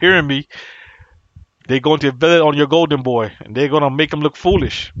hope you're hearing me. They're going to unveil it on your golden boy, and they're going to make him look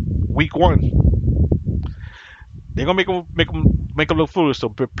foolish week 1. They're gonna make them look foolish. So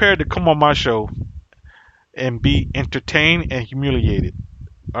prepare to come on my show and be entertained and humiliated.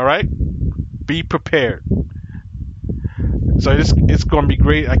 All right, be prepared. So it's gonna be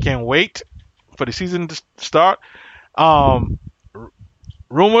great. I can't wait for the season to start.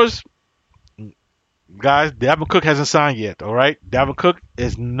 Rumors, guys. Dalvin Cook hasn't signed yet. All right, Dalvin Cook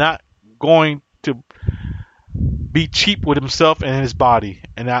is not going to be cheap with himself and his body,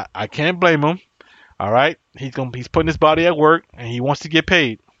 and I can't blame him. All right, he's putting his body at work, and he wants to get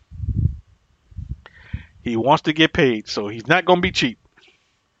paid. He wants to get paid, so he's not going to be cheap.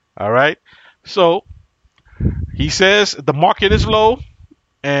 All right, so he says the market is low,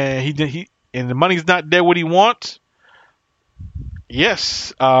 and and the money's not there what he wants.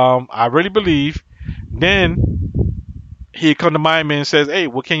 Yes, I really believe. Then he'd come to Miami and says, "Hey,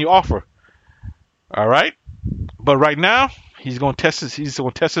 what can you offer?" All right, but right now, he's going to test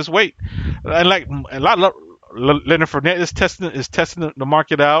his weight, and like a lot of Leonard Fournette is testing the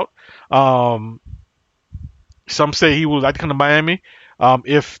market out. Some say he would like to come to Miami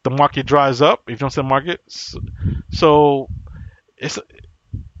if the market dries up. If you don't see the market, so that's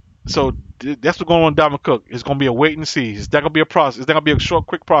what's going on with Dalvin Cook. It's going to be a wait and see. It's not going to be a process. It's not going to be a short,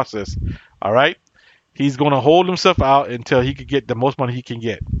 quick process. All right, he's going to hold himself out until he can get the most money he can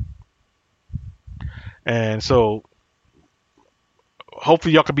get, and so.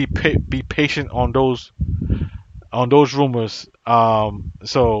 Hopefully y'all can be patient on those rumors.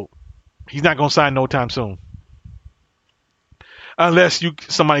 So he's not gonna sign no time soon. unless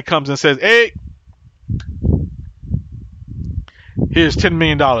somebody comes and says, "Hey, here's $10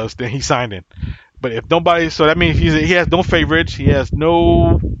 million," then he signed in. But if nobody, so that means he has no favorites. He has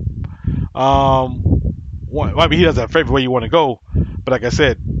no, he doesn't have favorite where you want to go. But like I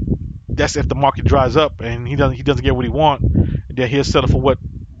said, that's if the market dries up and he doesn't get what he wants, then he'll settle for what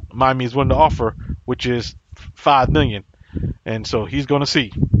Miami is willing to offer, which is $5 million. And so he's going to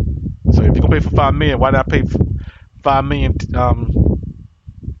see. So if you're gonna pay for $5 million, why not pay $5 million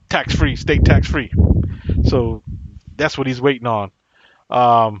tax free, state tax free? So that's what he's waiting on.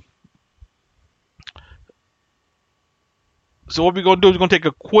 So what we're gonna do is we're gonna take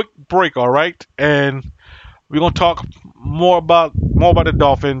a quick break, all right, and we're gonna talk more about the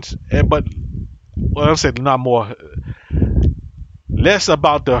Dolphins, but I said not more, less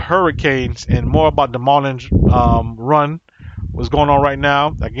about the Hurricanes and more about the Marlins run. What's going on right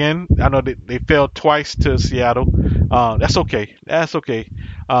now? Again, I know they failed twice to Seattle. That's okay.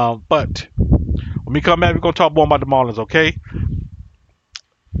 But when we come back, we're gonna talk more about the Marlins. Okay.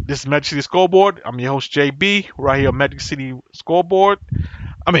 This is Magic City Scoreboard. I'm your host, JB, right here on Magic City Scoreboard.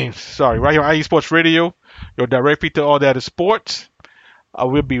 Right here on IE Sports Radio, your direct feed to all that is sports. I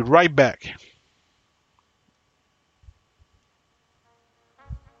will be right back.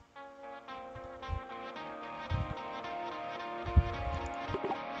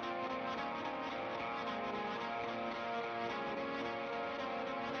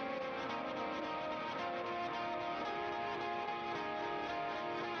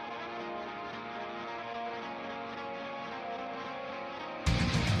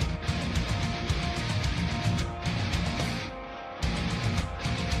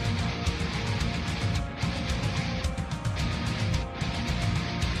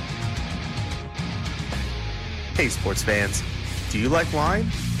 Hey sports fans, do you like wine?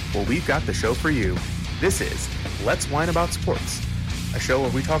 Well, we've got the show for you. This is Let's Wine About Sports, a show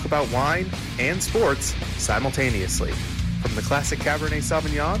where we talk about wine and sports simultaneously. From the classic Cabernet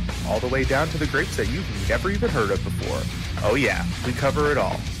Sauvignon all the way down to the grapes that you've never even heard of before. Oh yeah, we cover it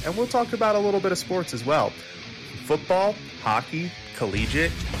all. And we'll talk about a little bit of sports as well. Football, hockey,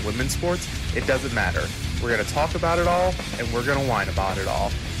 collegiate, women's sports, it doesn't matter. We're going to talk about it all, and we're going to whine about it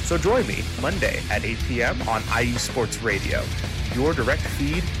all. So join me Monday at 8 p.m. on IU Sports Radio, your direct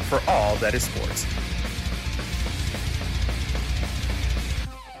feed for all that is sports.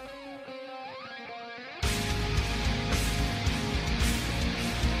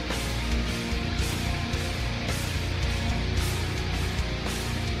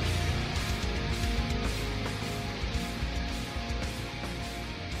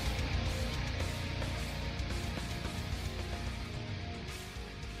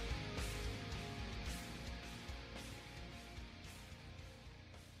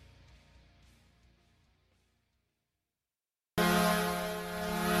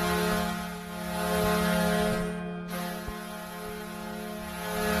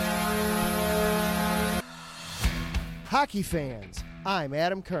 Hockey fans, I'm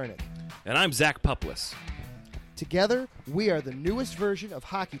Adam Kernick. And I'm Zach Puplis. Together, we are the newest version of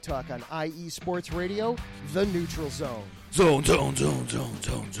Hockey Talk on IE Sports Radio, The Neutral Zone. Zone.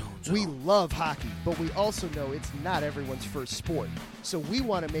 We love hockey, but we also know it's not everyone's first sport. So we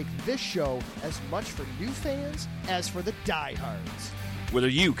want to make this show as much for new fans as for the diehards. Whether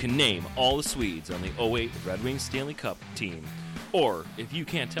you can name all the Swedes on the 08 Red Wings Stanley Cup team, or if you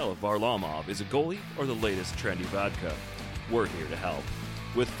can't tell if Varlamov is a goalie or the latest trendy vodka, we're here to help.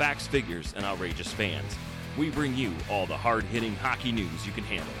 With facts, figures, and outrageous fans, we bring you all the hard-hitting hockey news you can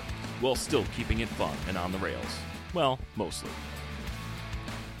handle, while still keeping it fun and on the rails. Well, mostly.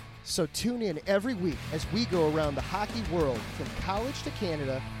 So tune in every week as we go around the hockey world, from college to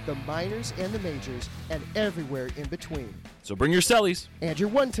Canada, the minors and the majors, and everywhere in between. So bring your cellies. And your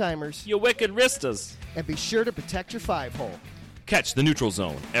one-timers. You wicked wristas. And be sure to protect your five-hole. Catch the Neutral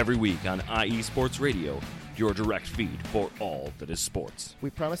Zone every week on IE Sports Radio, your direct feed for all that is sports. We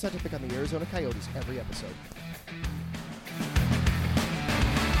promise not to pick on the Arizona Coyotes every episode.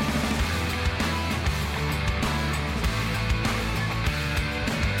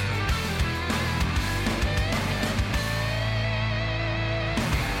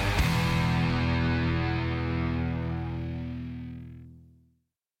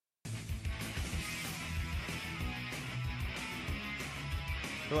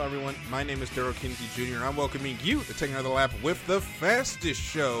 Hello, everyone. My name is Daryl Kinsey Jr., and I'm welcoming you to take another lap with the fastest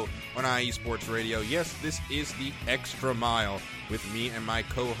show on IE Sports Radio. Yes, this is the Extra Mile, with me and my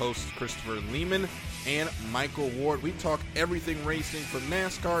co-hosts Christopher Lehman and Michael Ward. We talk everything racing from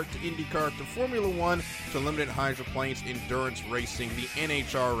NASCAR to IndyCar to Formula One to limited hydroplanes, endurance racing, the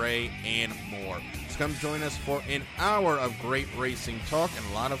NHRA, and more. So come join us for an hour of great racing talk and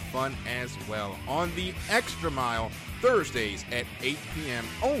a lot of fun as well on the Extra Mile, Thursdays at 8 p.m.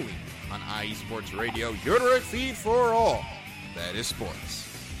 only on IE Sports Radio, your direct feed for all that is sports.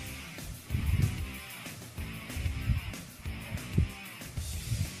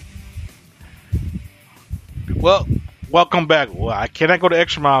 Well, welcome back. Well, I cannot go to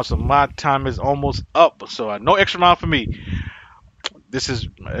Extra Mile, so my time is almost up. So no Extra Mile for me. This is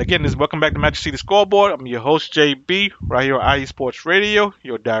welcome back to Magic City Scoreboard. I'm your host, JB, right here on IE Sports Radio,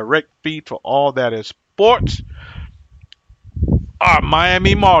 your direct feed for all that is sports. Our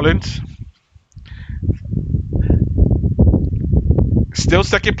Miami Marlins, still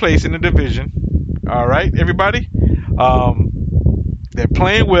second place in the division. All right, everybody. They're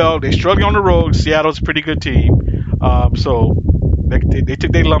playing well. They're struggling on the road. Seattle's a pretty good team. So they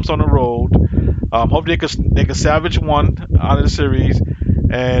took their lumps on the road. Hopefully they could salvage one out of the series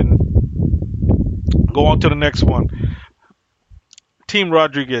and go on to the next one. Team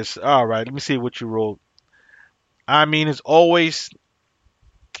Rodriguez. All right, let me see what you wrote. I mean, it's always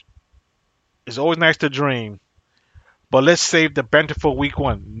nice to dream, but let's save the banter for week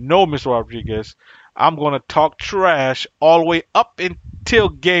one. No, Mr. Rodriguez. I'm going to talk trash all the way up until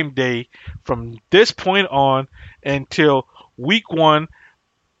game day from this point on until week one,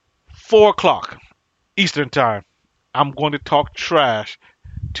 4 o'clock Eastern time. I'm going to talk trash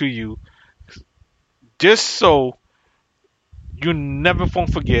to you just so you never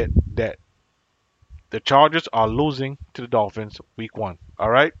won't forget that the Chargers are losing to the Dolphins week one. All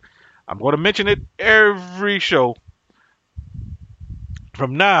right? I'm going to mention it every show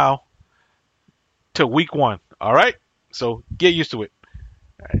from now to week one. All right? So get used to it.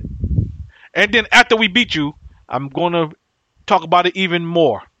 All right. And then after we beat you, I'm going to talk about it even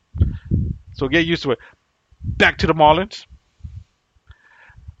more. So get used to it. Back to the Marlins.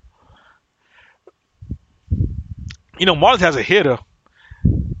 You know, Marlins has a hitter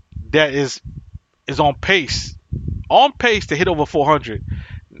that is on pace to hit over 400.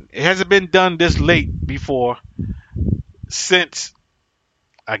 It hasn't been done this late before since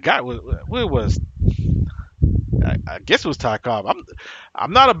I guess it was Ty Cobb.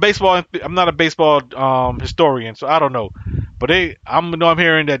 I'm not a baseball historian, so I don't know. But I'm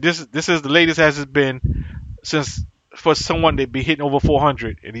hearing that this is the latest as it's been since for someone to be hitting over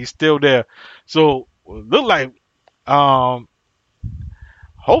 400, and he's still there. So look like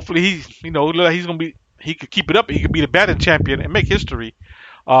hopefully he could keep it up. He could be the batting champion and make history.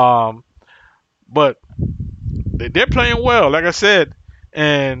 But they're playing well, like I said,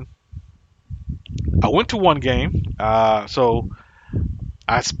 and I went to one game, so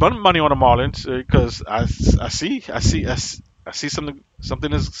I spent money on the Marlins because I see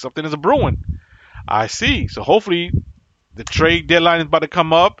something is a brewing. I see. So hopefully the trade deadline is about to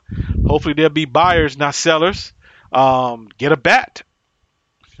come up. Hopefully there'll be buyers, not sellers. Get a bat,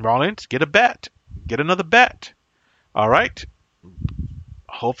 Marlins. Get a bat. Get another bat. All right.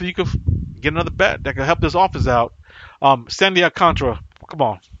 Hopefully you can get another bat that can help this office out. Sandy Alcantara, come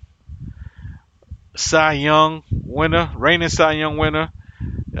on. Cy Young winner, reigning Cy Young winner.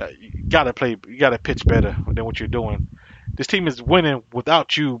 You gotta pitch better than what you're doing. This team is winning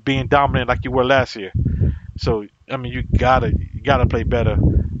without you being dominant like you were last year. So I mean, you gotta play better.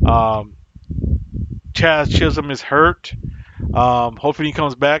 Chaz Chisholm is hurt. Hopefully he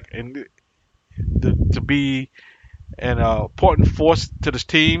comes back and to be an important force to this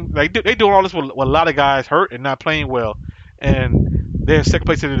team. Like they doing all this with a lot of guys hurt and not playing well, and they're second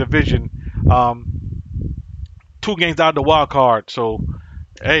place in the division. 2 games out of the wild card. So,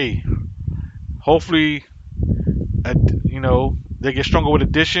 hey, hopefully, they get stronger with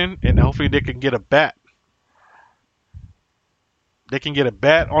addition, and hopefully they can get a bat. They can get a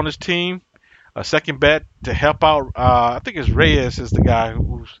bat on this team, a second bat to help out. I think it's Reyes is the guy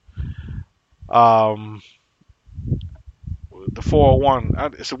who's the 401.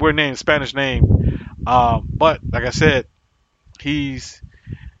 It's a weird name, Spanish name. But like I said, he's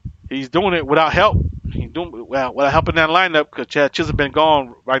doing it without help. He's doing well without helping that lineup because Chad Chisholm been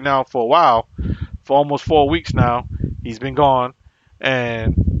gone right now for a while, for almost 4 weeks now. He's been gone,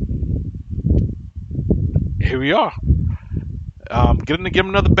 and here we are. Get him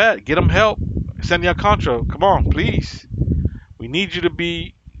another bat. Get him help. Sandy Alcantara, come on, please. We need you to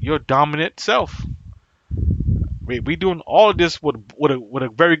be your dominant self. We doing all of this with a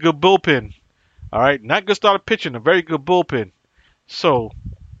very good bullpen. All right, not good starter pitching, a very good bullpen. So,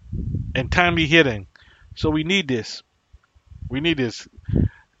 and timely hitting. So we need this. We need this.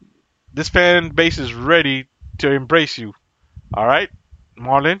 This fan base is ready to embrace you. All right,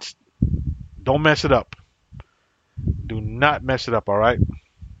 Marlins, don't mess it up. Do not mess it up. All right.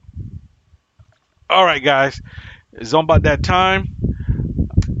 All right, guys. It's on about that time.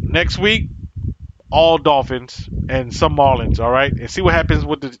 Next week, all Dolphins and some Marlins. All right, and see what happens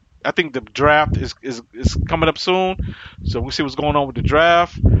with the. I think the draft is coming up soon, so we'll see what's going on with the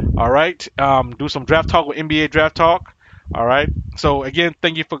draft. All right. Do some draft talk with NBA Draft Talk. All right. So again,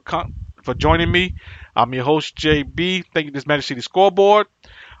 thank you for joining me. I'm your host, JB. Thank you, this Magic City Scoreboard.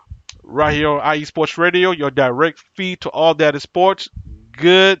 Right here on IE Sports Radio, your direct feed to all that is sports.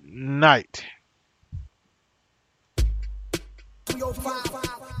 Good night.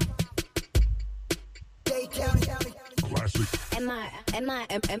 Am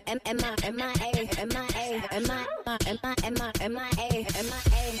I